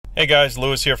Hey guys,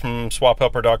 Lewis here from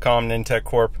swaphelper.com, Nintech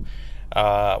Corp,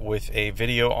 with a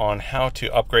video on how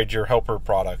to upgrade your helper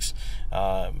products.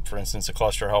 For instance, a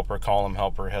cluster helper, column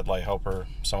helper, headlight helper,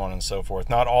 so on and so forth.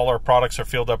 Not all our products are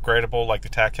field upgradable, like the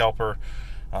tack helper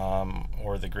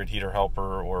or the grid heater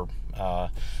helper or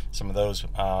some of those,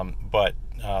 but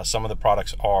some of the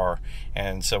products are.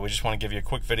 And so we just want to give you a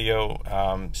quick video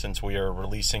since we are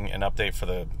releasing an update for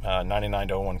the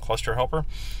 9901 cluster helper.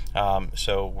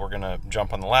 So we're going to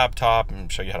jump on the laptop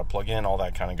and show you how to plug in, all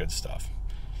that kind of good stuff.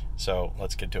 So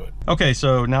let's get to it. Okay,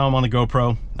 so now I'm on the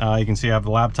GoPro. You can see I have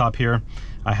the laptop here.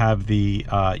 I have the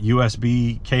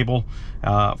USB cable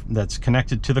that's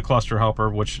connected to the cluster helper,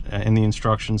 which in the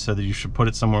instructions said that you should put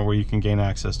it somewhere where you can gain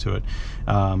access to it.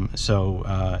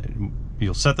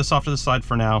 You'll set this off to the side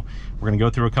for now. We're going to go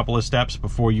through a couple of steps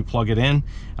before you plug it in,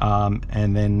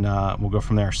 and then we'll go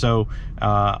from there. So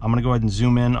I'm going to go ahead and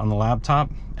zoom in on the laptop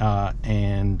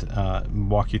and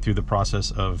walk you through the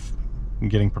process of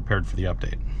getting prepared for the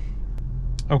update.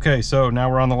 Okay, so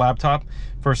now we're on the laptop.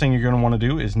 First thing you're going to want to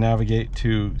do is navigate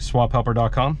to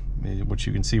swaphelper.com, which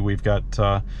you can see we've got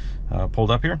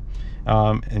pulled up here.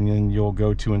 And then you'll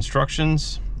go to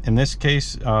instructions. In this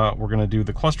case, we're going to do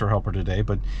the cluster helper today,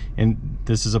 but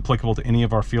this is applicable to any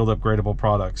of our field upgradable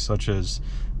products, such as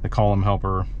the column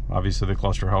helper, obviously the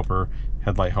cluster helper,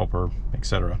 headlight helper,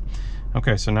 etc.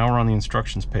 Okay, so now we're on the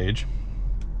instructions page.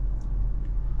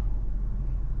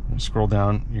 Scroll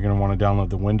down. You're going to want to download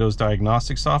the Windows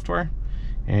diagnostic software,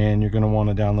 and you're going to want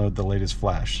to download the latest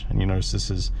flash. And you notice this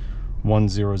is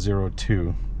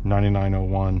 1002,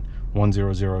 9901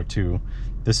 1002.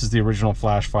 This is the original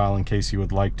flash file in case you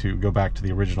would like to go back to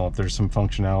the original if there's some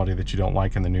functionality that you don't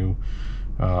like in the new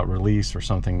release or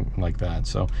something like that.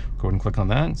 So go ahead and click on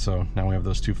that. So now we have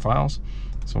those two files.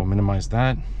 So we'll minimize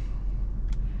that.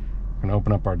 We're going to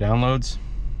open up our downloads.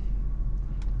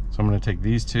 So I'm going to take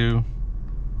these two,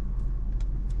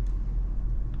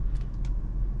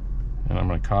 and I'm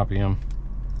going to copy them,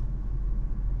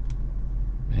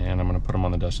 and I'm going to put them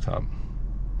on the desktop.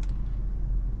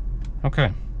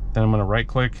 Okay, then I'm going to right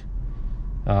click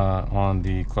on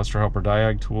the cluster helper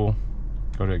diag tool,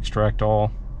 go to extract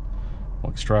all.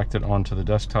 We'll extract it onto the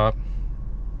desktop.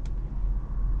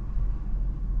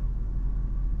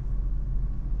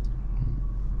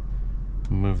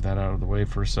 Move that out of the way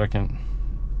for a second.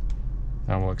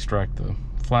 Now we'll extract the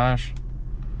flash,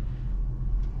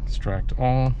 extract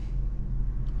all.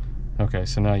 Okay,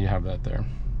 so now you have that there.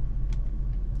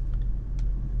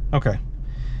 Okay,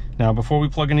 now before we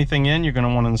plug anything in, you're going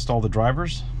to want to install the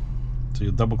drivers. So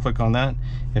you'll double click on that.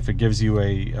 If it gives you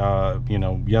a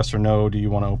yes or no, do you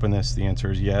want to open this, the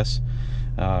answer is yes.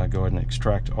 Go ahead and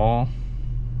extract all.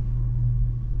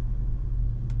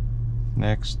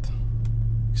 Next,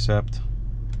 accept,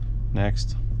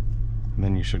 next, and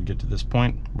then you should get to this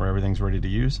point where everything's ready to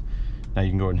use. Now you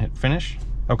can go ahead and hit finish.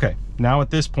 Okay, now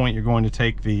at this point you're going to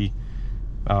take the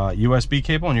USB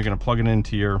cable and you're going to plug it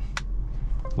into your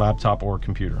laptop or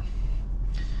computer.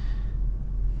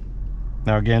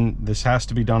 Now again, this has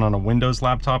to be done on a Windows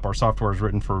laptop. Our software is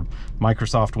written for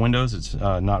Microsoft Windows. It's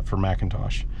not for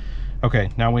Macintosh.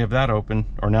 Okay, now we have that open,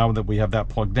 or now that we have that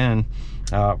plugged in,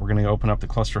 we're going to open up the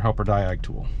cluster helper diag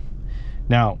tool.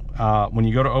 Now, when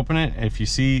you go to open it, if you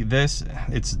see this,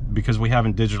 it's because we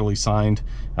haven't digitally signed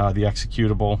the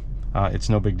executable. It's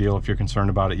no big deal. If you're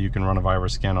concerned about it, you can run a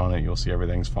virus scan on it. You'll see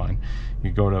everything's fine. You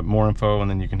go to more info,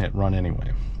 and then you can hit run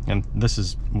anyway. And this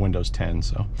is Windows 10,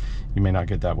 so you may not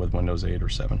get that with Windows 8 or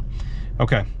 7.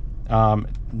 Okay,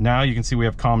 now you can see we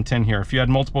have COM 10 here. If you had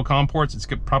multiple COM ports, it's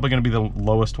probably going to be the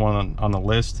lowest one on the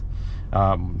list,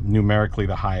 numerically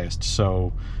the highest.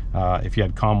 So if you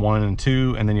had COM 1 and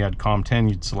 2, and then you had COM 10,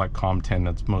 you'd select COM 10.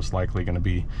 That's most likely going to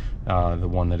be the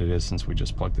one that it is, since we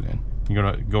just plugged it in. You're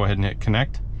going to go ahead and hit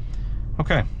connect.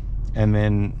 Okay, and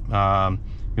then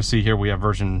you'll see here we have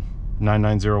version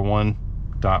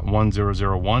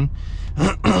 9901.1001.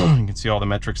 You can see all the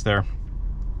metrics there.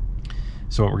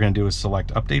 So what we're going to do is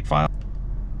select update file.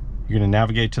 You're going to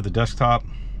navigate to the desktop.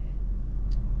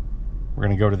 We're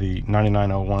going to go to the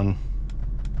 9901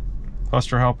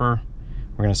 cluster helper.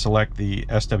 We're going to select the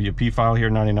SWP file here,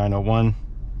 9901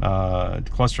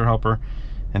 cluster helper,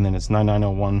 and then it's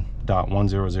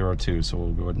 9901.1002. So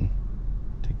we'll go ahead and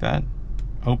take that,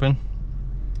 open,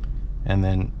 and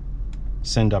then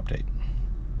send update.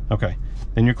 Okay,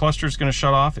 then your cluster is going to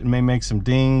shut off. It may make some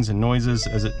dings and noises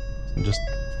as it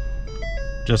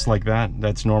just like that.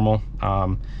 That's normal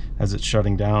as it's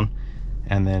shutting down.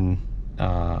 And then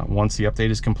once the update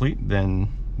is complete, then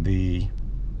the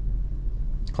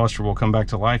cluster will come back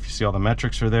to life. You see all the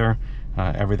metrics are there.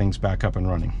 Everything's back up and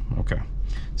running. Okay,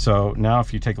 So now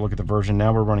if you take a look at the version,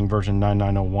 now we're running version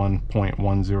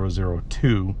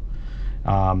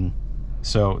 9901.1002.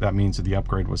 So that means that the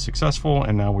upgrade was successful,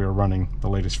 and now we are running the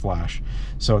latest flash.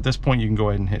 So at this point you can go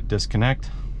ahead and hit disconnect,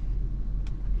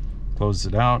 close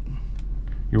it out.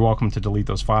 You're welcome to delete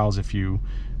those files if you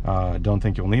don't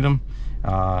think you'll need them.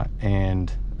 Now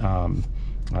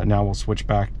we'll switch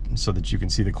back so that you can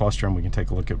see the cluster and we can take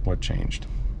a look at what changed.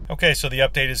 Okay, so the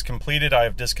update is completed. I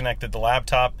have disconnected the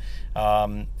laptop,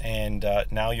 and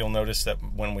now you'll notice that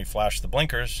when we flash the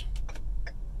blinkers,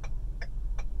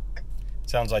 it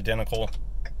sounds identical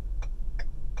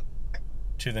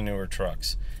to the newer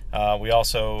trucks. We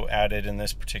also added in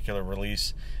this particular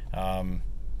release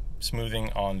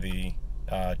smoothing on the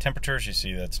temperatures. You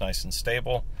see that's nice and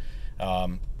stable.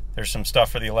 There's some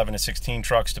stuff for the 11 to 16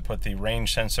 trucks to put the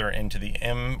range sensor into the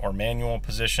M or manual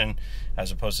position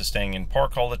as opposed to staying in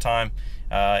park all the time.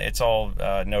 It's all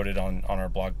noted on our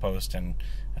blog post and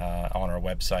on our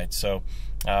website. So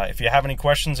if you have any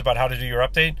questions about how to do your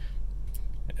update,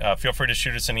 feel free to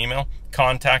shoot us an email,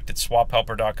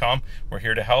 contact@swaphelper.com. We're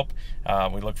here to help.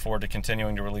 We look forward to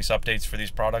continuing to release updates for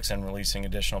these products and releasing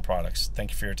additional products.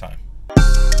 Thank you for your time.